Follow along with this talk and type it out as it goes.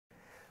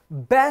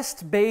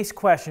Best-based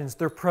questions.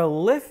 They're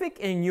prolific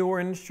in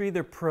your industry.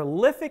 They're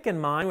prolific in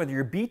mine, whether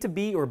you're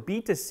B2B or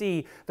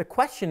B2C. The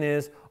question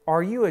is,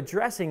 are you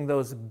addressing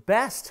those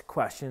best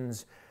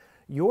questions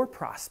your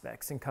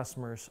prospects and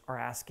customers are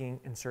asking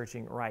and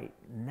searching right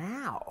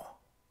now?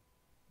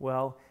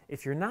 Well,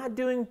 if you're not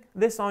doing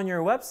this on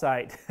your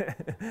website,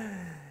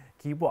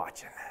 keep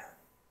watching.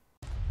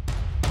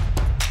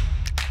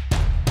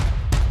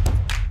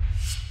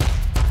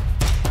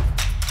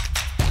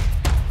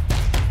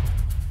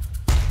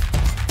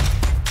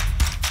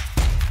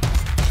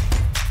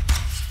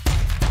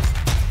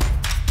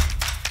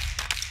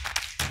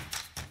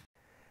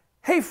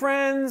 Hey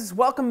friends,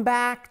 welcome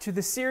back to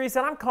the series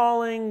that I'm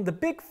calling the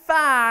Big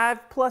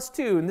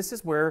 5+2, and this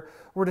is where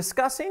we're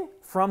discussing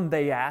from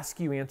They Ask,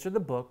 You Answer the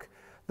book,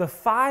 the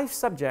 5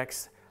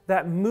 subjects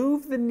that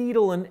move the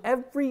needle in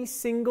every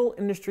single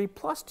industry,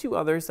 plus 2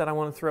 others that I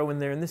want to throw in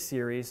there in this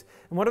series.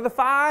 And what are the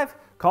 5?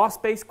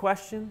 Cost-based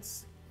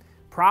questions,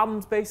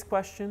 problems-based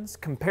questions,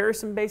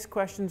 comparison-based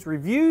questions,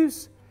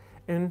 reviews,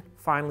 and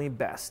finally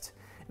best.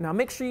 Now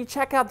make sure you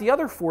check out the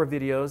other 4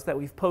 videos that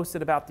we've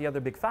posted about the other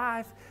Big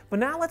 5, but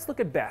now let's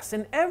look at best.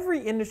 In every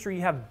industry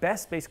you have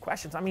best-based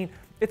questions. I mean,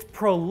 it's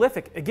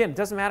prolific. Again, it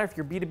doesn't matter if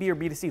you're B2B or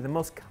B2C. The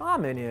most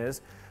common is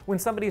when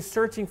somebody is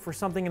searching for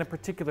something in a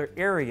particular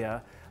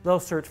area, they'll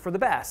search for the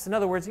best. In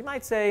other words, you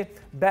might say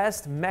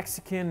best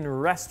Mexican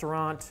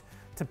restaurant,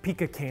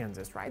 Topeka,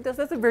 Kansas, right?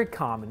 That's a very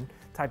common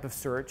type of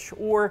search.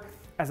 Or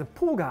as a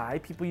pool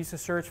guy, people used to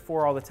search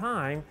for all the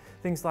time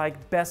things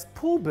like best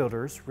pool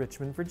builders,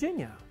 Richmond,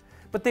 Virginia.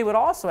 But they would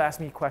also ask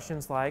me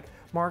questions like,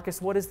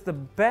 Marcus, what is the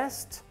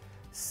best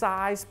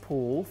size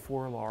pool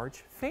for a large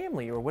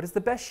family? Or what is the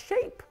best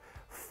shape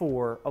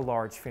for a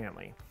large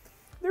family?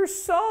 There's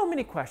so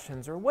many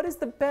questions. Or what is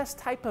the best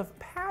type of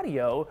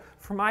patio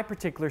for my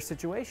particular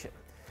situation?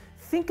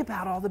 Think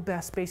about all the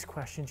best-based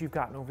questions you've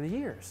gotten over the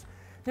years.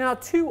 Now,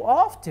 too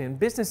often,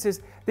 businesses,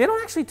 they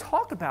don't actually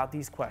talk about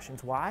these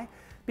questions. Why?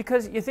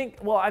 Because you think,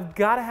 well, I've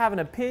got to have an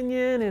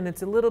opinion and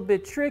it's a little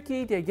bit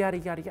tricky, yada, yada,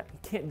 yada. You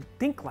can't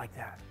think like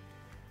that.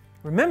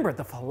 Remember,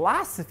 the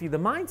philosophy, the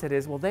mindset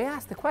is, well, they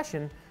asked the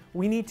question,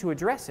 we need to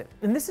address it.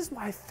 And this is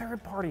why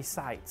third-party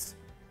sites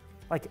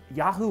like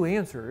Yahoo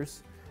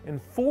Answers and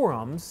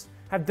forums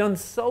have done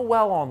so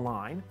well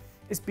online,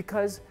 is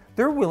because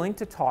they're willing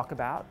to talk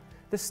about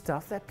the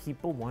stuff that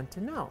people want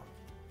to know.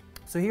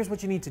 So here's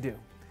what you need to do.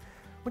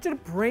 I want you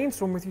to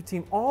brainstorm with your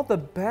team all the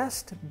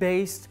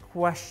best-based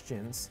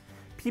questions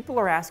people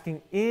are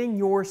asking in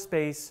your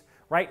space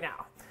right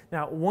now.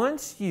 Now,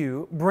 once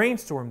you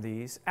brainstorm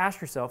these, ask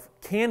yourself,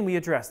 can we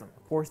address them?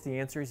 Of course, the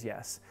answer is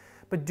yes.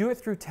 But do it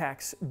through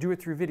text, do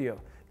it through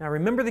video. Now,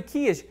 remember the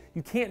key is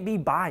you can't be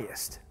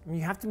biased. I mean,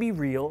 you have to be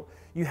real,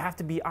 you have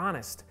to be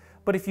honest.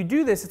 But if you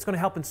do this, it's going to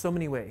help in so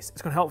many ways.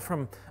 It's going to help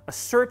from a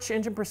search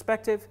engine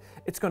perspective.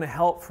 It's going to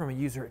help from a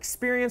user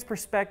experience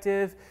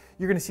perspective.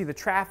 You're going to see the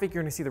traffic.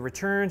 You're going to see the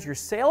returns. Your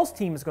sales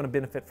team is going to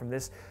benefit from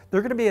this.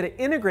 They're going to be able to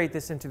integrate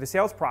this into the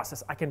sales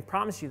process. I can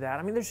promise you that.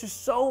 I mean, there's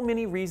just so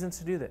many reasons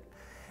to do that.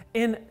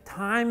 And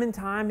time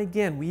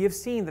again, we have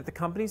seen that the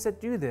companies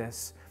that do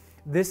this,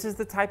 this is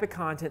the type of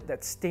content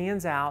that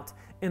stands out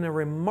in a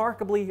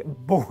remarkably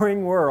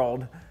boring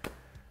world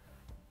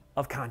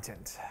of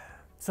content.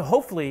 So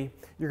hopefully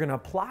you're going to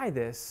apply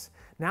this.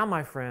 Now,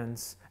 my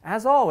friends,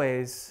 as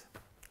always,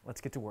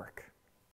 let's get to work.